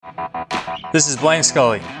This is Blaine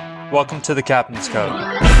Scully. Welcome to the Captain's Code.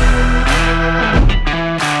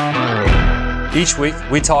 Each week,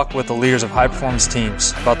 we talk with the leaders of high-performance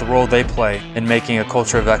teams about the role they play in making a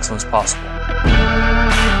culture of excellence possible.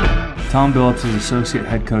 Tom Billups is Associate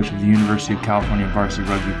Head Coach of the University of California Varsity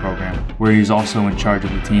Rugby Program, where he is also in charge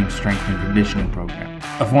of the team's strength and conditioning program.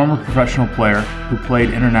 A former professional player who played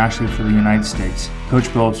internationally for the United States, Coach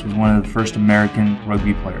Billups was one of the first American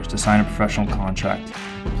rugby players to sign a professional contract,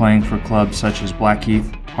 playing for clubs such as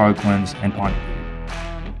Blackheath, Harlequins, and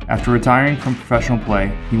Pontypridd. After retiring from professional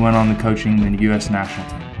play, he went on to coaching the U.S. national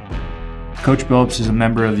team. Coach Billups is a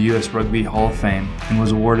member of the U.S. Rugby Hall of Fame and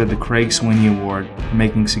was awarded the Craig Sweeney Award for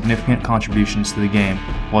making significant contributions to the game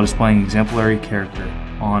while displaying exemplary character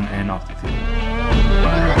on and off the field.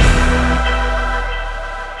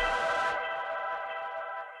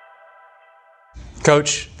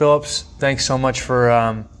 Coach Billups, thanks so much for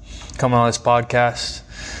coming on this podcast.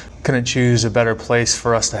 Couldn't choose a better place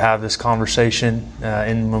for us to have this conversation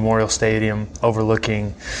in Memorial Stadium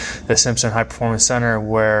overlooking the Simpson High Performance Center,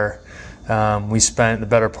 where we spent the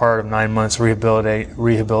better part of 9 months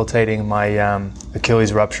rehabilitating my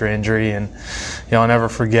Achilles rupture injury, and I'll never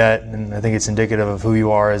forget. And I think it's indicative of who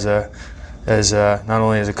you are as not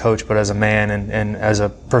only as a coach but as a man and as a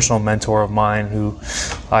personal mentor of mine. Who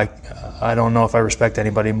I don't know if I respect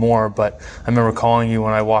anybody more, but I remember calling you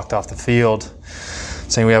when I walked off the field,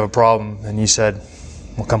 saying we have a problem, and you said,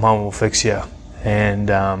 "We'll come home, we'll fix you." And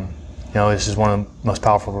this is one of the most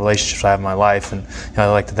powerful relationships I have in my life, and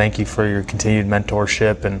I'd like to thank you for your continued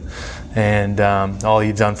mentorship and all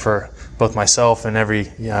you've done for both myself and every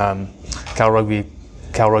Cal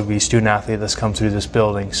Rugby student athlete that's come through this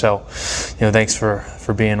building. So, thanks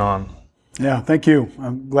for being on. Yeah, thank you.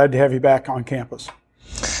 I'm glad to have you back on campus.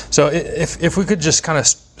 So, if we could just kind of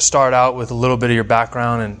start out with a little bit of your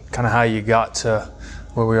background and kind of how you got to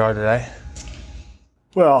where we are today.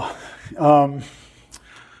 Well,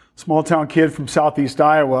 small town kid from southeast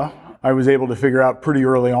Iowa, I was able to figure out pretty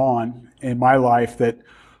early on in my life that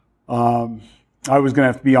I was going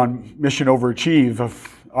to have to be on mission overachieve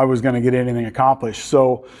if I was going to get anything accomplished.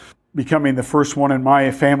 So becoming the first one in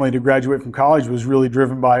my family to graduate from college was really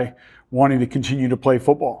driven by wanting to continue to play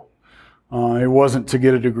football. It wasn't to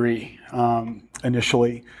get a degree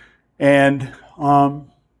initially. And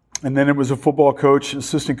then it was a football coach,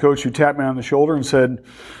 assistant coach, who tapped me on the shoulder and said,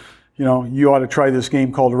 you ought to try this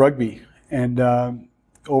game called rugby. And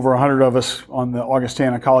over 100 of us on the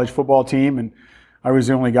Augustana college football team, and I was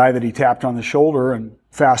the only guy that he tapped on the shoulder. And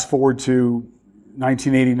fast forward to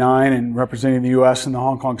 1989 and representing the U.S. in the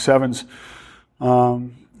Hong Kong Sevens,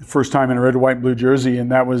 first time in a red, white, and blue jersey,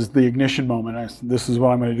 and that was the ignition moment. This is what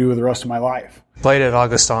I'm going to do with the rest of my life. Played at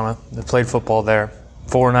Augustana, played football there,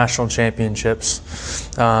 4 national championships,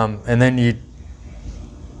 and then you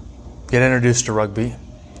get introduced to rugby,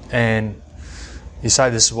 and you decide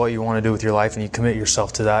this is what you want to do with your life, and you commit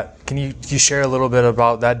yourself to that. Can you share a little bit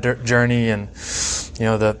about that journey and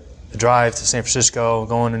the drive to San Francisco,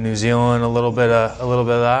 going to New Zealand, a little bit of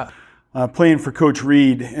that? Playing for Coach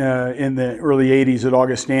Reed in the early '80s at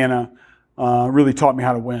Augustana really taught me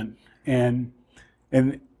how to win, and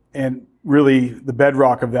really the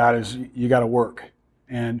bedrock of that is you got to work.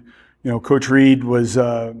 And Coach Reed was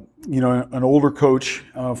an older coach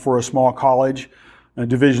for a small college.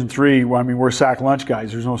 Division III, we're sack lunch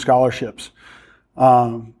guys. There's no scholarships.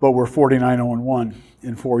 But we're 49-0-1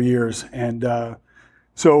 in 4 years. And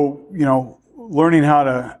so, learning how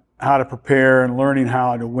to prepare and learning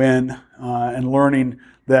how to win and learning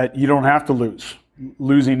that you don't have to lose.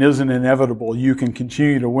 Losing isn't inevitable. You can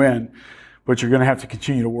continue to win, but you're going to have to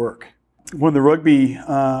continue to work. When the rugby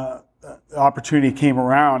opportunity came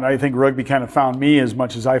around, I think rugby kind of found me as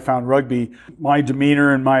much as I found rugby. My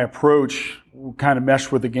demeanor and my approach kind of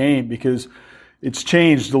meshed with the game, because it's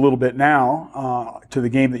changed a little bit now to the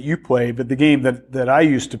game that you play, but the game that I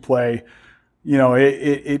used to play,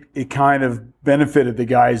 it kind of benefited the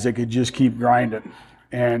guys that could just keep grinding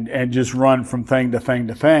and just run from thing to thing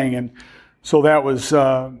to thing. And so that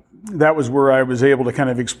was where I was able to kind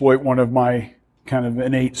of exploit one of my kind of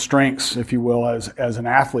innate strengths, if you will, as an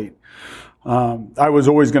athlete. I was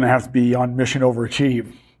always going to have to be on mission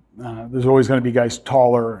overachieve. There's always going to be guys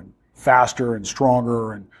taller and faster and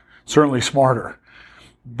stronger and certainly smarter.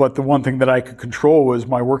 But the one thing that I could control was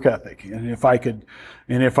my work ethic. And if I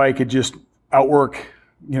could just outwork,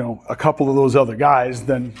 a couple of those other guys,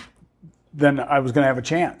 then I was going to have a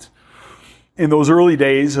chance. In those early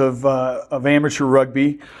days of amateur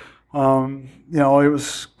rugby, it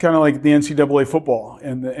was kind of like the NCAA football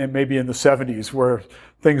and maybe in the 70s where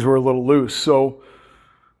things were a little loose. So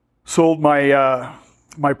sold my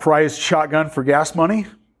prized shotgun for gas money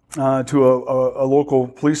to a local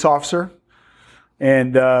police officer.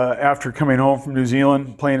 And after coming home from New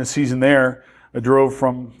Zealand, playing a season there, I drove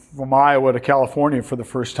from Iowa to California for the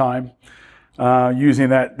first time, using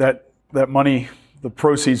that money, the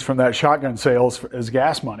proceeds from that shotgun sales as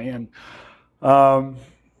gas money, and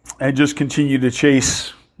just continued to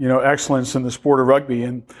chase, excellence in the sport of rugby,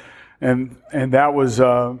 and that was,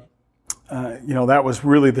 that was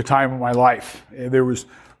really the time of my life. There was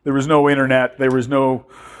no internet, there was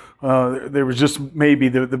just maybe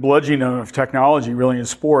the bludgeoning of technology really in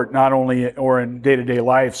sport, not only or in day-to-day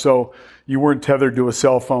life. So you weren't tethered to a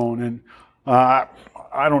cell phone, and I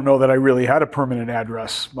don't know that I really had a permanent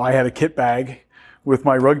address. I had a kit bag with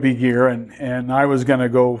my rugby gear, and I was going to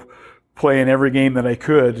go play in every game that I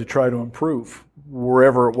could to try to improve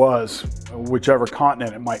wherever it was, whichever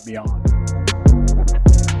continent it might be on.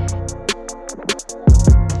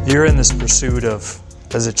 You're in this pursuit of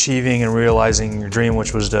achieving and realizing your dream,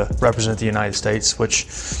 which was to represent the United States, which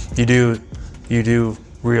you do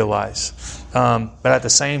realize. But at the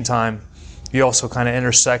same time, you also kind of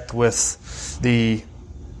intersect with the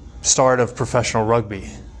start of professional rugby.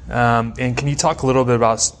 And can you talk a little bit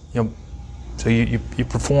about, so you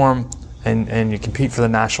perform and you compete for the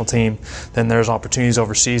national team, then there's opportunities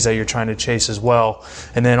overseas that you're trying to chase as well.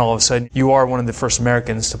 And then all of a sudden, you are one of the first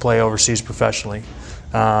Americans to play overseas professionally.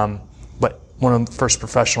 But one of the first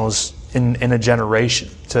professionals in a generation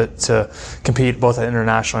to compete both at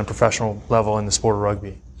international and professional level in the sport of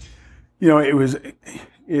rugby.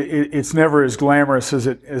 It's never as glamorous as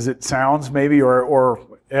it sounds, maybe, or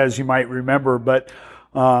as you might remember, but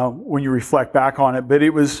when you reflect back on it, but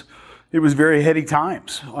it was very heady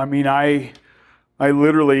times. I mean, I made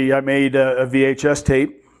a VHS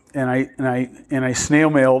tape, and I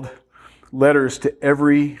snail mailed letters to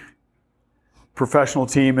every professional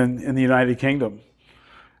team in the United Kingdom,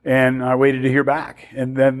 and I waited to hear back.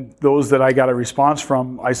 And then those that I got a response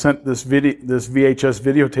from, I sent this VHS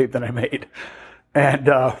videotape that I made, and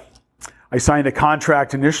I signed a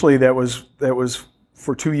contract initially that was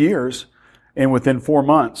for 2 years, and within 4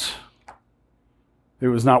 months, it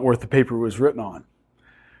was not worth the paper it was written on.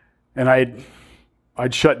 And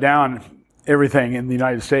I'd shut down everything in the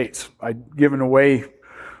United States. I'd given away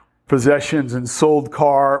possessions and sold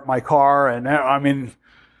my car, and I mean,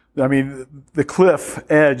 the cliff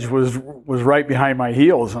edge was right behind my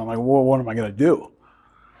heels. And I'm like, well, what am I going to do?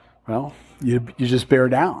 Well, you just bear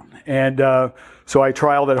down. And so I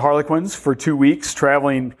trialed at Harlequins for 2 weeks,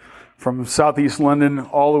 traveling from southeast London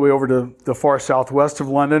all the way over to the far southwest of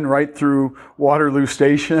London, right through Waterloo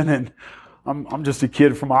Station. And I'm just a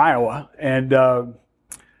kid from Iowa, and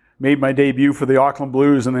made my debut for the Auckland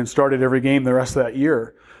Blues, and then started every game the rest of that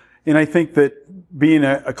year. And I think that being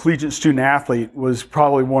a collegiate student athlete was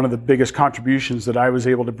probably one of the biggest contributions that I was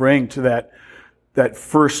able to bring to that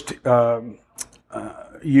first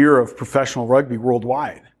year of professional rugby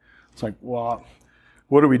worldwide. It's like, well,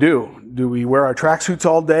 what do we do? Do we wear our tracksuits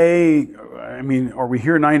all day? I mean, are we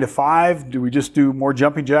here 9 to 5? Do we just do more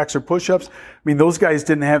jumping jacks or push-ups? I mean, those guys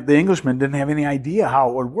the Englishmen didn't have any idea how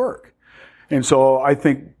it would work. And so I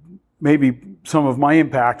think maybe some of my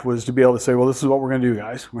impact was to be able to say, well, this is what we're going to do,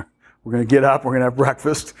 guys. We're going to get up, we're going to have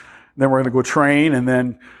breakfast, then we're going to go train, and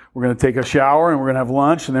then we're going to take a shower, and we're going to have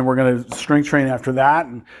lunch, and then we're going to strength train after that.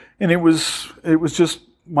 And it was just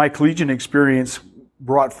my collegiate experience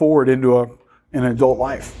brought forward into an adult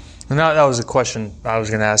life. And that was a question I was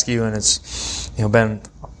going to ask you, and it's been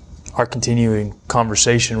our continuing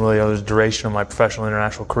conversation really over the duration of my professional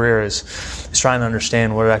international career is trying to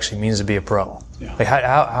understand what it actually means to be a pro. Yeah. Like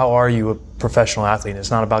how are you a professional athlete? It's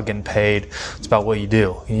not about getting paid; it's about what you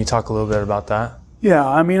do. Can you talk a little bit about that? Yeah,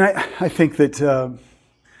 I mean, I think that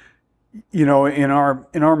in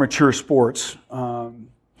our mature sports in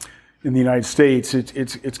the United States,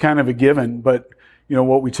 it's kind of a given, but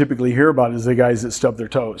what we typically hear about is the guys that stub their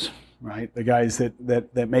toes, right? The guys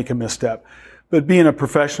that make a misstep. But being a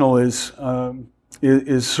professional is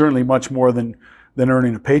certainly much more than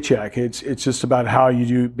earning a paycheck. It's just about how you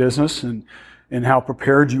do business and how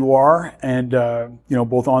prepared you are, and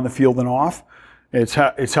both on the field and off. It's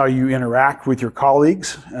how you interact with your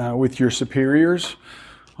colleagues, with your superiors,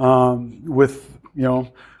 with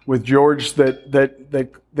George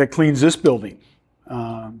that cleans this building,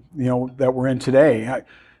 that we're in today.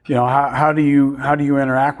 How do you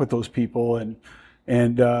interact with those people, and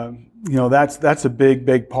that's a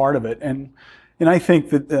big part of it. And I think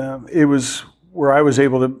that it was where I was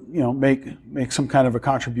able to make some kind of a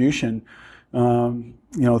contribution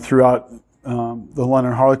throughout the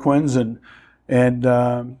London Harlequins, and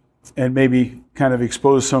maybe kind of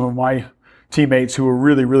expose some of my teammates who were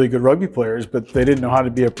really, really good rugby players, but they didn't know how to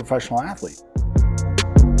be a professional athlete.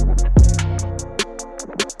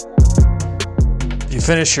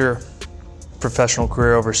 finish your professional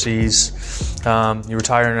career overseas. You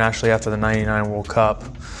retire internationally after the '99 World Cup,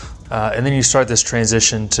 and then you start this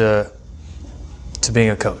transition to being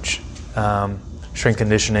a coach. Strength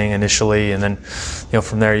conditioning initially, and then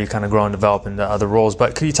from there you kind of grow and develop into other roles.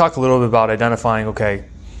 But could you talk a little bit about identifying, okay,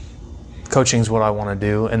 coaching is what I want to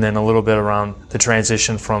do, and then a little bit around the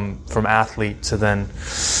transition from athlete to then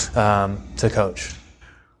to coach?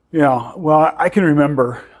 Yeah, well, I can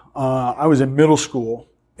remember I was in middle school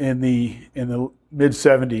in the mid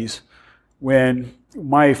 '70s when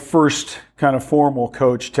my first kind of formal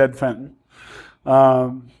coach, Ted Fenton,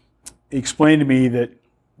 explained to me that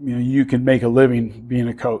you can make a living being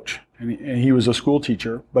a coach. And he was a school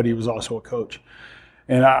teacher, but he was also a coach.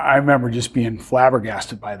 And I remember just being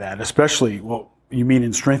flabbergasted by that, especially, well, you mean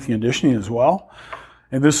in strength and conditioning as well?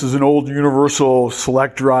 And this is an old universal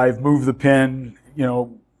select drive, move the pin,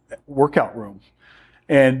 workout room.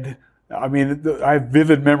 And I mean, I have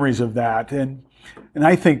vivid memories of that. And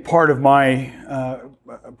I think part of my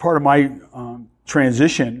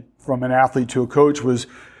transition from an athlete to a coach was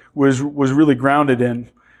really grounded in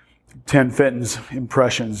Ted Fenton's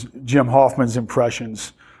impressions, Jim Hoffman's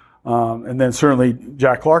impressions, and then certainly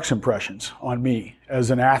Jack Clark's impressions on me as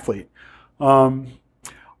an athlete. I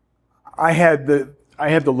had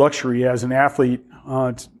the luxury as an athlete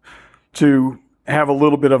to have a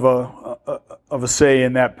little bit of a say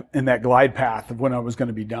in that glide path of when I was going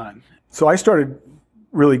to be done. So I started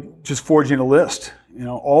really just forging a list,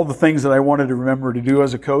 all the things that I wanted to remember to do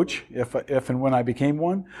as a coach, if and when I became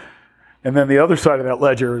one. And then the other side of that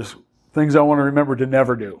ledger is things I want to remember to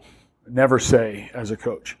never do, never say as a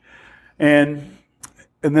coach. And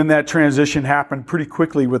then that transition happened pretty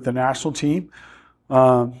quickly with the national team.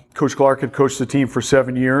 Coach Clark had coached the team for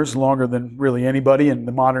 7 years, longer than really anybody in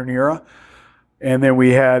the modern era. And then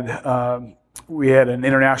we had an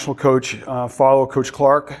international coach follow Coach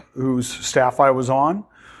Clark, whose staff I was on.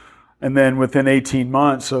 And then within 18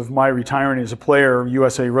 months of my retiring as a player,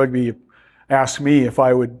 USA Rugby asked me if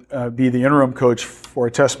I would be the interim coach for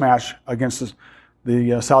a test match against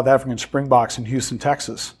the South African Springboks in Houston,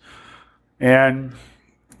 Texas. And,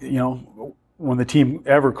 when the team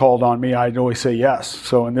ever called on me, I'd always say yes.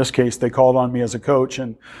 So in this case, they called on me as a coach,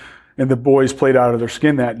 and the boys played out of their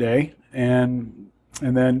skin that day. And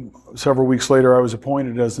then several weeks later, I was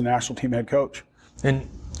appointed as the national team head coach. And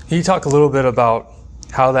can you talk a little bit about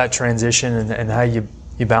how that transition and how you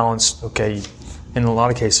balanced, okay, in a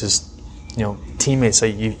lot of cases, teammates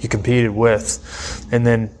that you competed with, and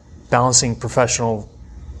then balancing professional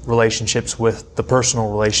relationships with the personal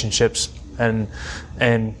relationships, and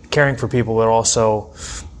caring for people, but also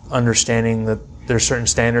understanding that there's certain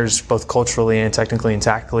standards, both culturally and technically and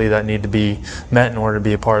tactically, that need to be met in order to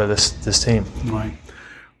be a part of this team. Right.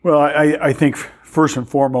 Well, I think first and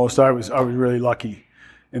foremost, I was really lucky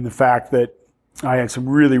in the fact that I had some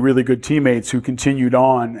really, really good teammates who continued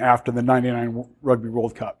on after the '99 Rugby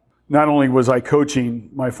World Cup. Not only was I coaching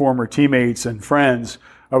my former teammates and friends,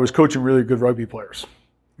 I was coaching really good rugby players,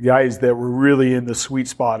 guys that were really in the sweet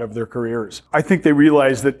spot of their careers. I think they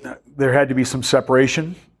realized that there had to be some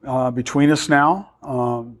separation between us now,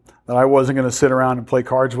 that I wasn't going to sit around and play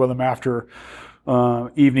cards with them after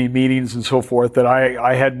evening meetings and so forth, that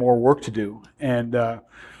I had more work to do. And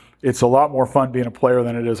it's a lot more fun being a player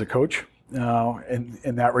than it is a coach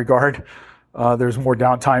in that regard. There's more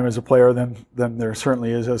downtime as a player than there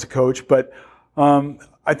certainly is as a coach. But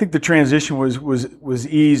I think the transition was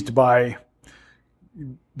eased by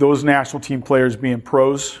those national team players being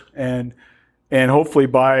pros, and hopefully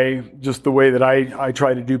by just the way that I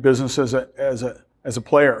try to do business as a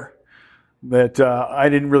player, that I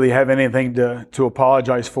didn't really have anything to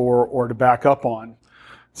apologize for or to back up on.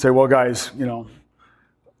 Say, well, guys,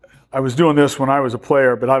 I was doing this when I was a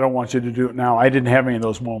player, but I don't want you to do it now. I didn't have any of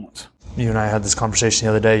those moments. You and I had this conversation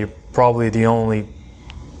the other day. You're probably the only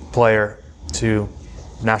player to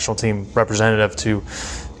national team representative to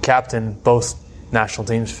captain both national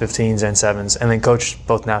teams, 15s and 7s, and then coach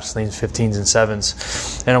both national teams, 15s and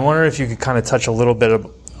 7s. And I wonder if you could kind of touch a little bit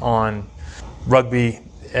on rugby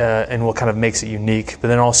and what kind of makes it unique, but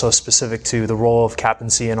then also specific to the role of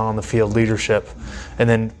captaincy and on the field leadership, and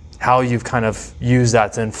then how you've kind of used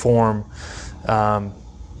that to inform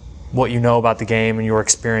what you know about the game and your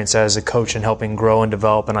experience as a coach in helping grow and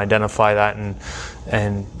develop and identify that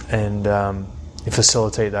and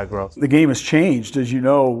facilitate that growth. The game has changed, as you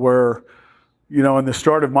know, where, in the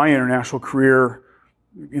start of my international career,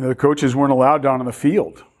 the coaches weren't allowed down on the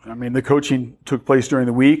field. I mean, the coaching took place during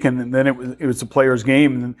the week, and then it was the player's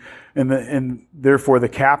game, and therefore the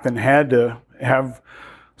captain had to have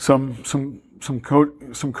some some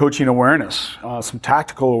coaching awareness, some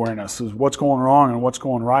tactical awareness is what's going wrong and what's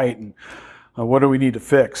going right, and what do we need to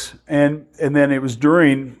fix. And then it was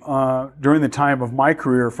during the time of my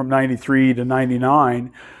career from '93 to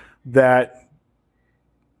 '99 that,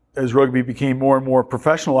 as rugby became more and more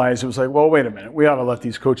professionalized, it was like, well, wait a minute, we ought to let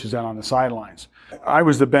these coaches out on the sidelines. I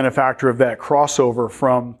was the benefactor of that crossover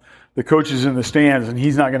from the coaches in the stands, and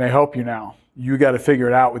he's not going to help you now. You got to figure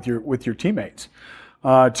it out with your teammates.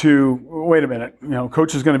 To wait a minute,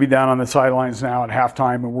 coach is going to be down on the sidelines now at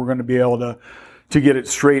halftime, and we're going to be able to get it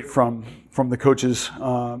straight from the coaches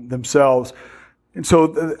themselves. And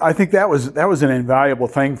so I think that was an invaluable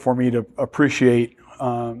thing for me to appreciate.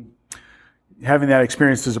 Having that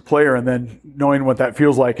experience as a player and then knowing what that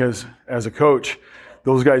feels like as a coach.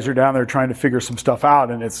 Those guys are down there trying to figure some stuff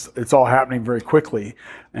out, and it's all happening very quickly.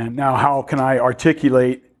 And now how can I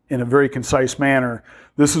articulate in a very concise manner,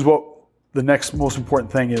 this is what the next most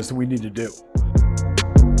important thing is that we need to do.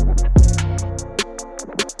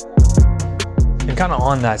 And kind of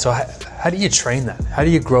on that, so how do you train that? How do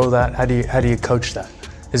you grow that? How do you coach that?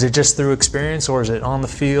 Is it just through experience, or is it on the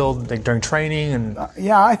field, like during training? And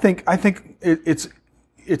yeah, I think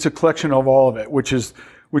it's a collection of all of it, which is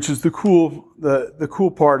the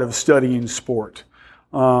cool part of studying sport.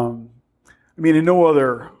 I mean, in no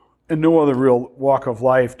other real walk of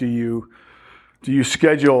life do you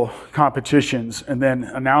schedule competitions and then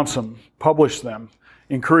announce them, publish them,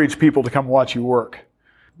 encourage people to come watch you work.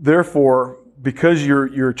 Therefore, because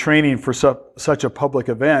you're training for such a public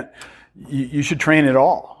event, you should train it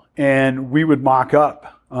all. And we would mock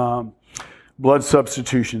up blood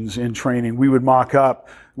substitutions in training. We would mock up,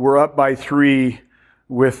 we're up by 3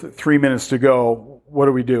 with 3 minutes to go.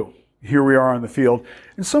 What do? Here we are on the field.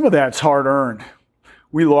 And some of that's hard earned.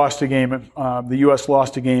 We lost a game, the U.S.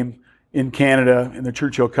 lost a game in Canada in the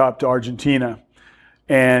Churchill Cup to Argentina.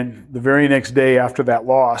 And the very next day after that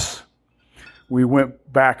loss, we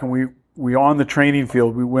went back and we on the training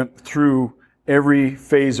field, we went through every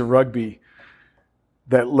phase of rugby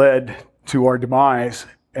that led to our demise.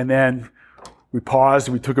 And then we paused,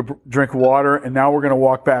 we took a drink of water, and now we're going to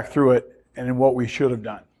walk back through it and in what we should have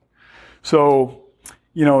done. So,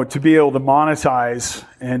 to be able to monetize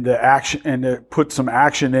and to put some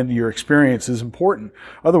action into your experience is important.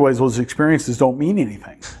 Otherwise, those experiences don't mean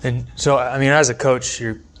anything. And so, I mean, as a coach,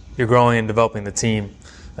 you're growing and developing the team,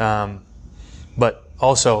 but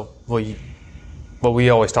also what we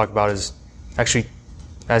always talk about is actually,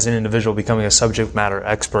 as an individual, becoming a subject matter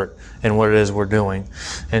expert in what it is we're doing.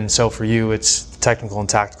 And so for you, it's the technical and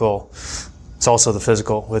tactical. It's also the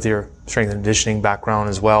physical with your strength and conditioning background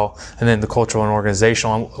as well. And then the cultural and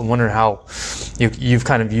organizational. I'm wondering how you've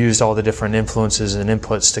kind of used all the different influences and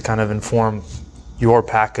inputs to kind of inform your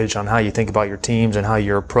package on how you think about your teams and how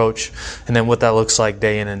you approach, and then what that looks like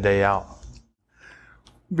day in and day out.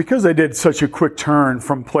 Because I did such a quick turn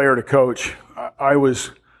from player to coach, I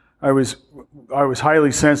was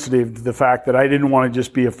highly sensitive to the fact that I didn't want to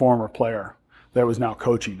just be a former player that was now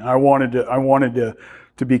coaching. I wanted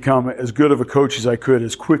to become as good of a coach as I could,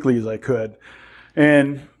 as quickly as I could.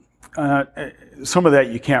 And some of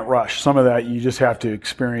that you can't rush. Some of that you just have to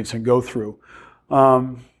experience and go through.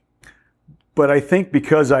 But I think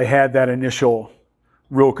because I had that initial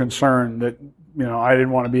real concern that, I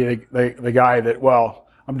didn't want to be the guy that, well,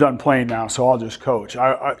 I'm done playing now, so I'll just coach.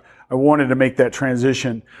 I wanted to make that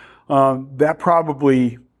transition. That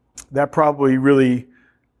probably really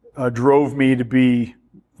drove me to be,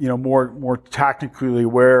 more tactically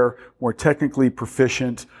aware, more technically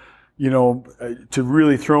proficient, to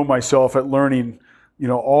really throw myself at learning,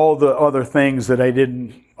 all the other things that I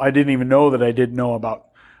didn't even know that I didn't know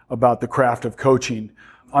about the craft of coaching.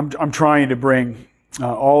 I'm trying to bring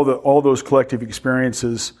all those collective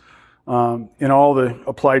experiences in all the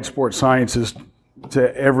applied sports sciences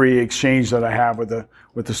to every exchange that I have with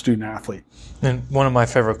the student athlete. And one of my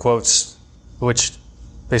favorite quotes, which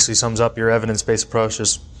basically sums up your evidence-based approach,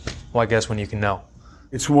 is, well, I guess when you can know.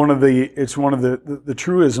 It's one of the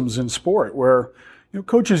truisms in sport where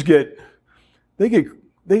coaches get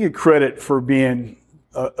credit for being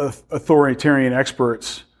authoritarian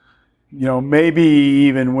experts, maybe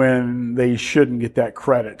even when they shouldn't get that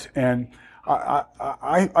credit. And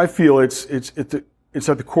I feel it's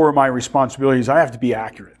at the core of my responsibilities. I have to be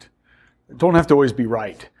accurate. I don't have to always be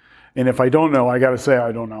right. And if I don't know, I got to say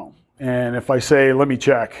I don't know. And if I say, let me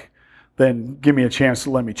check, then give me a chance to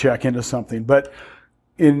let me check into something. But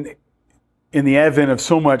in the advent of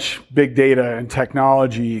so much big data and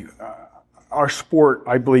technology, our sport,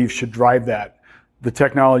 I believe, should drive that. The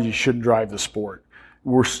technology shouldn't drive the sport.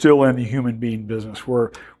 We're still in the human being business. We're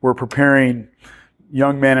preparing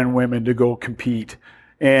young men and women to go compete.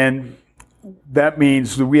 And that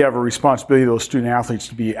means that we have a responsibility to those student athletes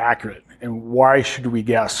to be accurate. And why should we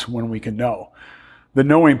guess when we can know? The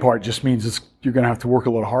knowing part just means you're going to have to work a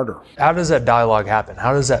little harder. How does that dialogue happen?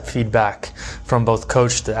 How does that feedback from both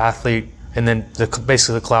coach to athlete, and then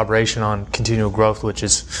basically the collaboration on continual growth, which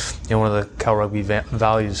is one of the Cal Rugby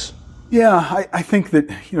values? Yeah, I think that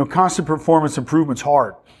constant performance improvement's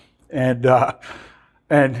hard, and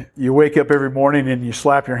you wake up every morning and you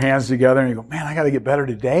slap your hands together and you go, man, I got to get better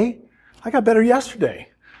today. I got better yesterday.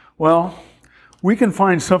 Well, we can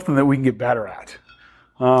find something that we can get better at.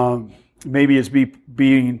 Maybe it's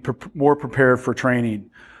being more prepared for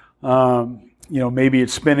training. Maybe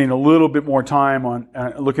it's spending a little bit more time on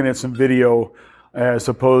looking at some video as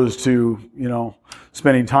opposed to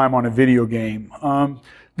spending time on a video game.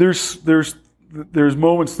 There's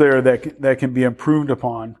moments there that can be improved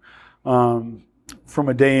upon from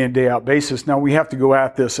a day in, day out basis. Now we have to go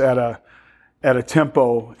at this at a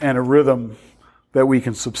tempo and a rhythm that we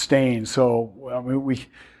can sustain. So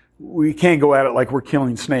we can't go at it like we're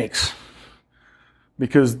killing snakes,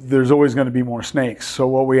 because there's always going to be more snakes. So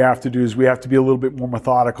what we have to do is we have to be a little bit more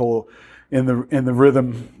methodical in the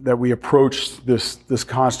rhythm that we approach this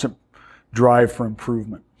constant drive for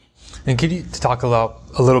improvement. And could you talk a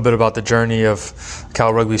little bit about the journey of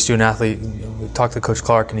Cal Rugby student athlete? We talked to Coach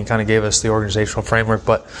Clark and he kind of gave us the organizational framework,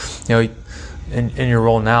 but in your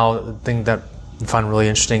role now, the thing that I find really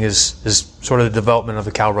interesting is sort of the development of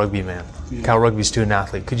the Cal Rugby man, Cal Rugby student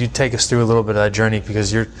athlete. Could you take us through a little bit of that journey,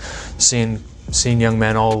 because you're seeing young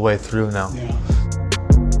men all the way through now?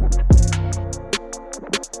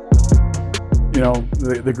 Yeah.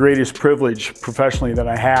 The greatest privilege professionally that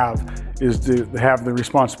I have is to have the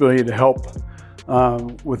responsibility to help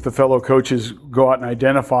with the fellow coaches go out and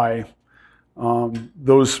identify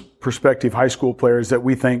those prospective high school players that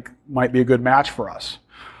we think might be a good match for us.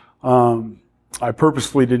 I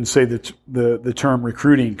purposefully didn't say the term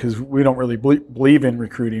recruiting, because we don't really believe in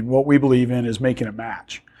recruiting. What we believe in is making a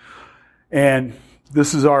match. And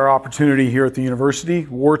this is our opportunity here at the university,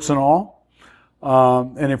 warts and all.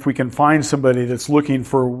 And if we can find somebody that's looking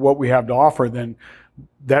for what we have to offer, then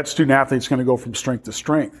that student athlete's going to go from strength to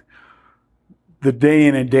strength. The day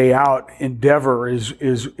in and day out endeavor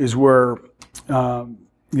is where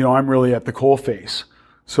I'm really at the coalface.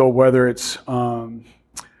 So whether it's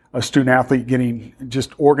a student athlete getting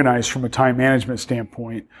just organized from a time management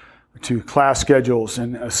standpoint, to class schedules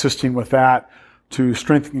and assisting with that, to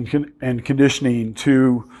strength and conditioning,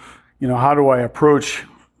 to how do I approach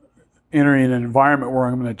entering an environment where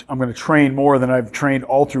I'm going to train more than I've trained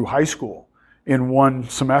all through high school in one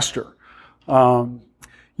semester.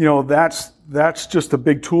 That's just a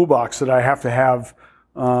big toolbox that I have to have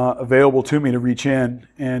available to me to reach in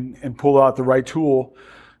and pull out the right tool,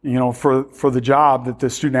 for the job that the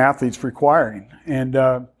student athlete's requiring.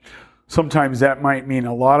 And sometimes that might mean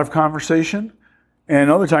a lot of conversation,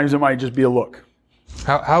 and other times it might just be a look.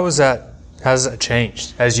 How has that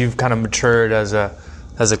changed as you've kind of matured as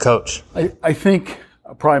a coach? I think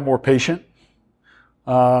probably more patient.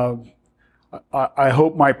 I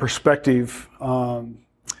hope my perspective,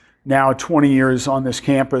 now 20 years on this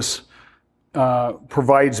campus,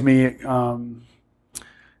 provides me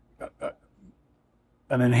an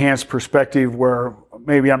enhanced perspective where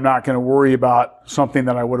maybe I'm not going to worry about something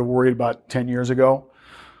that I would have worried about 10 years ago.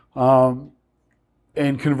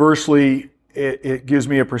 And conversely, it gives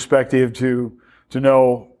me a perspective to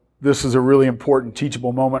know this is a really important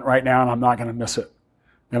teachable moment right now, and I'm not going to miss it.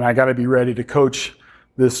 And I got to be ready to coach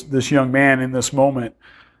this young man in this moment.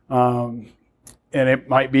 And it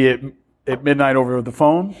might be at midnight over the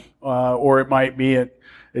phone, or it might be at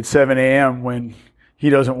 7 a.m. when he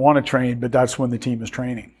doesn't want to train, but that's when the team is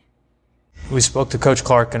training. We spoke to Coach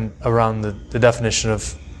Clark around the definition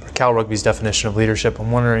of Cal Rugby's definition of leadership.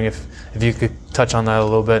 I'm wondering if you could touch on that a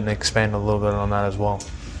little bit and expand a little bit on that as well.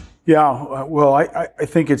 Yeah, well, I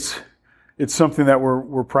think it's something that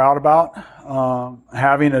we're proud about,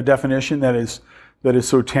 having a definition that is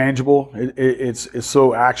so tangible. It's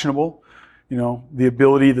so actionable. The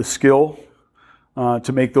ability, the skill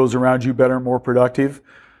to make those around you better, more productive.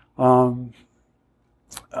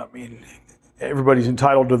 Everybody's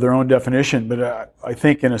entitled to their own definition, but I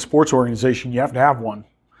think in a sports organization you have to have one.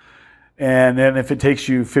 And then if it takes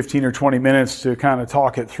you 15 or 20 minutes to kind of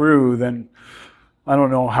talk it through, then I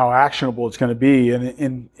don't know how actionable it's going to be.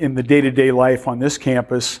 And in the day-to-day life on this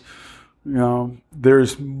campus,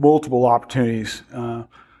 there's multiple opportunities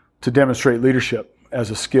to demonstrate leadership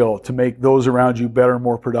as a skill, to make those around you better,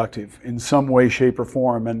 more productive in some way, shape, or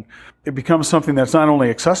form. And it becomes something that's not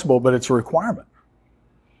only accessible, but it's a requirement.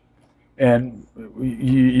 And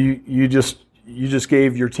you you just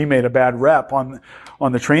gave your teammate a bad rep on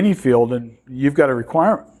the training field, and you've got a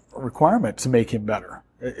requirement to make him better.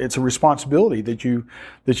 It's a responsibility that you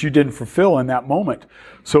didn't fulfill in that moment.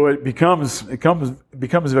 So it becomes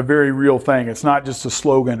a very real thing. It's not just a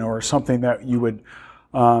slogan or something that you would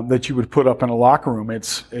put up in a locker room.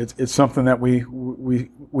 It's something that we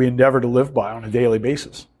endeavor to live by on a daily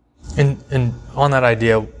basis. And on that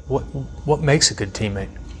idea, what makes a good teammate?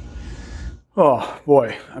 Oh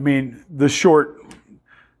boy, I mean, the short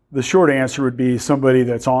answer would be somebody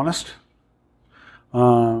that's honest,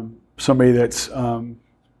 somebody that's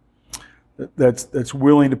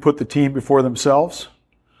willing to put the team before themselves,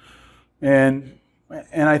 and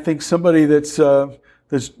I think somebody that's not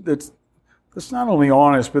only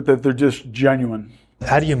honest, but that they're just genuine.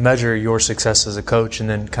 How do you measure your success as a coach, and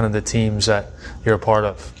then kind of the teams that you're a part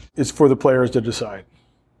of? It's for the players to decide.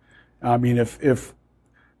 I mean, if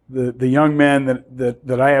the young men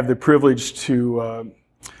that I have the privilege to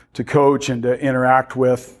coach and to interact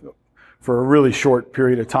with for a really short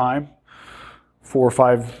period of time, 4 or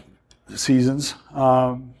 5 seasons,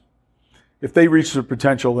 if they reach their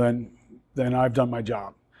potential, then I've done my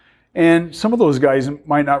job. And some of those guys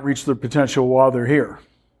might not reach their potential while they're here.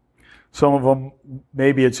 Some of them,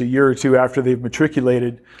 maybe it's a year or two after they've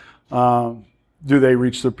matriculated, do they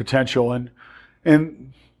reach their potential?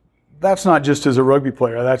 And that's not just as a rugby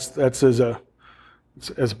player. That's as a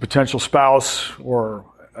potential spouse, or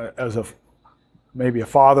as maybe a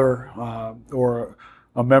father, or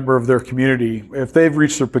a member of their community. If they've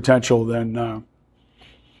reached their potential, then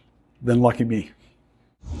lucky me.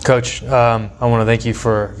 Coach, I want to thank you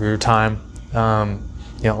for your time.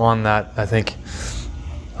 On that, I think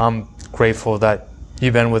I'm grateful that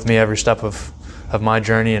you've been with me every step of my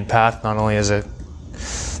journey and path, not only as a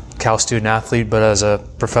Cal student athlete, but as a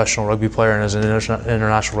professional rugby player and as an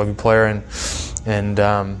international rugby player. And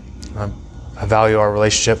I value our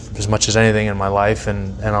relationship as much as anything in my life,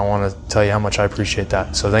 and I want to tell you how much I appreciate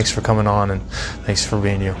that. So thanks for coming on, and thanks for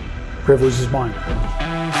being you. Privilege is mine.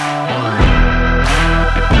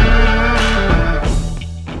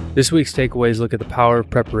 This week's takeaways look at the power of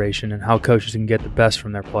preparation and how coaches can get the best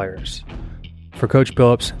from their players. For Coach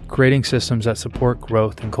Billups, creating systems that support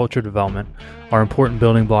growth and culture development are important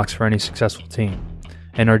building blocks for any successful team,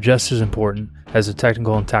 and are just as important as the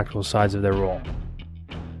technical and tactical sides of their role.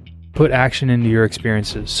 Put action into your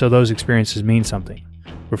experiences so those experiences mean something.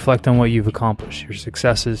 Reflect on what you've accomplished, your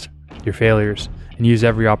successes, your failures, and use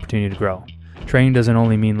every opportunity to grow. Training doesn't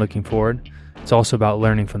only mean looking forward, it's also about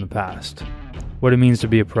learning from the past. What it means to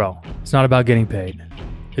be a pro. It's not about getting paid.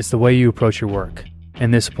 It's the way you approach your work.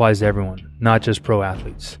 And this applies to everyone, not just pro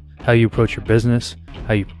athletes. How you approach your business,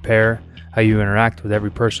 how you prepare, how you interact with every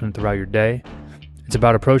person throughout your day. It's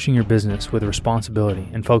about approaching your business with responsibility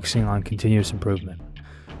and focusing on continuous improvement.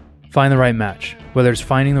 Find the right match. Whether it's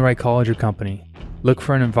finding the right college or company, look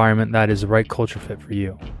for an environment that is the right culture fit for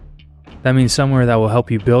you. That means somewhere that will help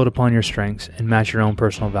you build upon your strengths and match your own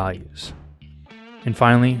personal values. And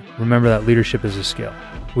finally, remember that leadership is a skill.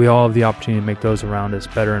 We all have the opportunity to make those around us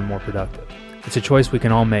better and more productive. It's a choice we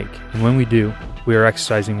can all make, and when we do, we are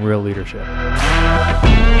exercising real leadership.